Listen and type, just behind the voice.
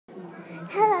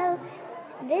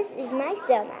This is my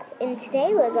cell map, and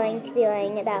today we're going to be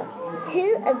learning about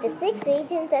 2 of the 6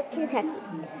 regions of Kentucky.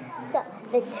 So,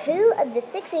 the 2 of the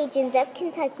 6 regions of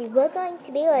Kentucky we're going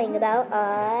to be learning about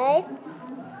are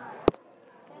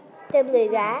the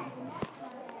Bluegrass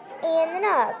and the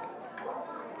Knobs.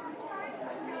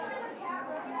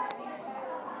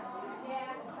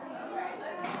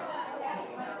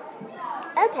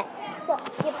 Okay, so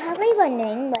you're probably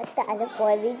wondering what the other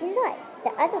 4 regions are. The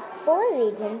other 4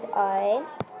 regions are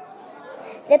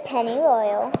the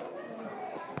Pennyroyal,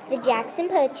 the Jackson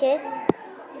Purchase,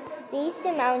 the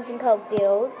Eastern Mountains and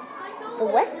Coalfields, the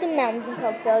Western Mountains and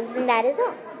Coalfields, and that is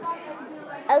all.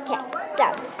 Okay,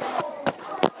 so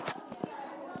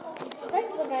first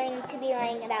we're going to be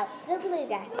learning about the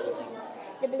Bluegrass region.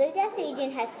 The Bluegrass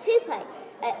region has 2 parts,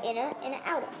 an inner and an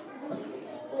outer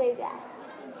Bluegrass.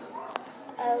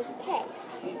 Okay,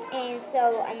 and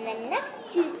so on the next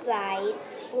 2 slides,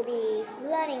 we'll be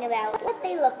learning about what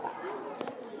they look like.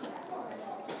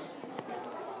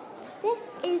 This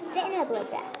is the inner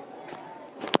Bluegrass.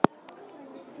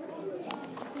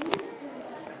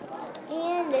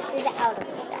 And this is the outer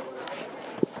Bluegrass.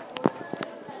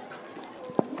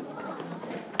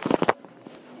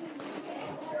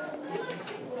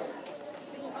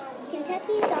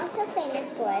 Kentucky is also famous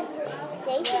for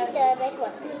racing thoroughbred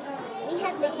horses. We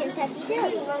have the Kentucky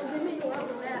Derby.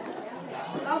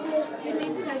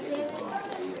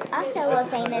 Also, we're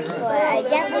famous for our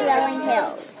gently rolling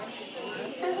hills.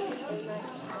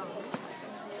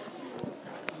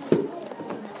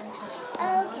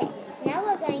 Okay, now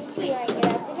we're going to learn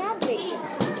about the Knobs region.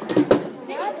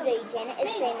 The Knobs region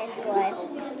is famous for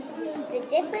the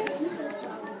different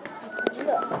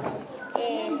looks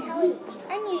and how it's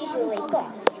unusually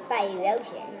formed by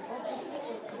erosion.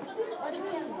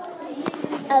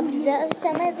 Observe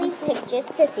some of these pictures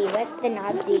to see what the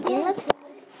Knobs region looks like.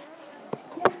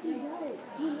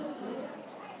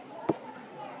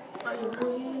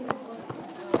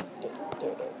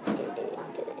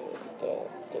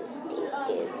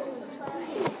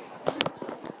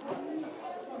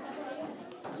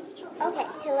 Okay,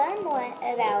 to learn more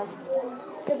about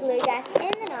the Bluegrass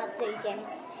and the Knobs region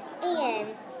and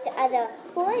the other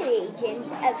 4 regions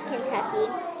of Kentucky,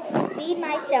 read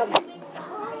my cell map.